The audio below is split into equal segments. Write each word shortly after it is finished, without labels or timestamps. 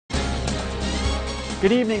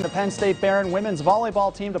Good evening. The Penn State Behrend women's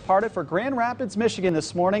volleyball team departed for Grand Rapids, Michigan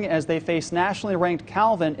this morning as they face nationally ranked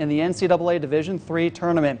Calvin in the NCAA Division III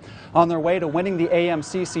tournament. On their way to winning the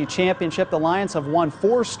AMCC championship, the Lions have won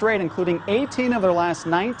 4 straight, including 18 of their last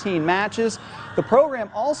 19 matches. The program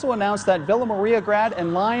also announced that Villa Maria grad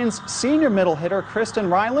and Lions senior middle hitter Kristen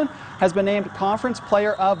Ryland has been named Conference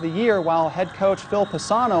Player of the Year, while head coach Phil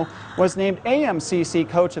Pisano was named AMCC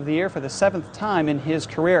Coach of the Year for the 7th time in his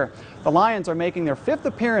career. The Lions are making their 5th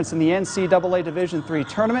appearance in the NCAA Division III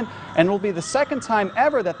tournament and will be the 2nd time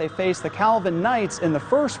ever that they face the Calvin Knights in the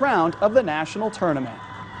first round of the national tournament.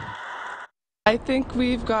 I think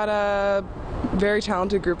we've got a very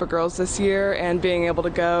talented group of girls this year, and being able to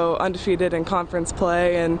go undefeated in conference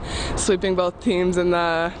play and sweeping both teams in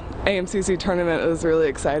the AMCC tournament is really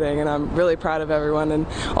exciting, and I'm really proud of everyone and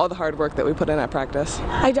all the hard work that we put in at practice.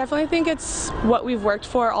 I definitely think it's what we've worked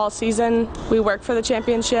for all season. We work for the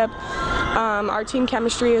championship. Our team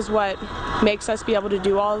chemistry is what makes us be able to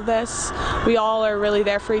do all of this. We all are really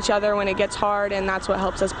there for each other when it gets hard, and that's what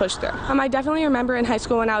helps us push through. I definitely remember in high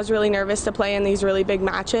school when I was really nervous to play in these really big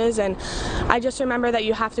matches, and I just remember that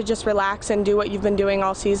you have to just relax and do what you've been doing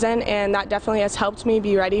all season, and that definitely has helped me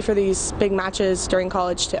be ready for these big matches during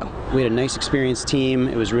college too. We had a nice experienced team.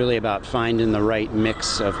 It was really about finding the right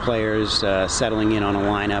mix of players, settling in on a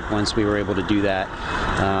lineup once we were able to do that.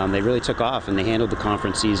 They really took off, and they handled the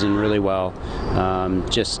conference season really well.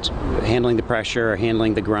 Just handling the pressure,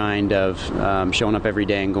 handling the grind of showing up every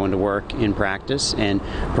day and going to work in practice and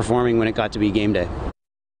performing when it got to be game day.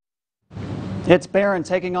 It's Behrend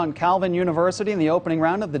taking on Calvin University in the opening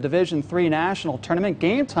round of the Division III National Tournament.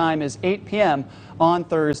 Game time is 8 p.m. on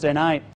Thursday night.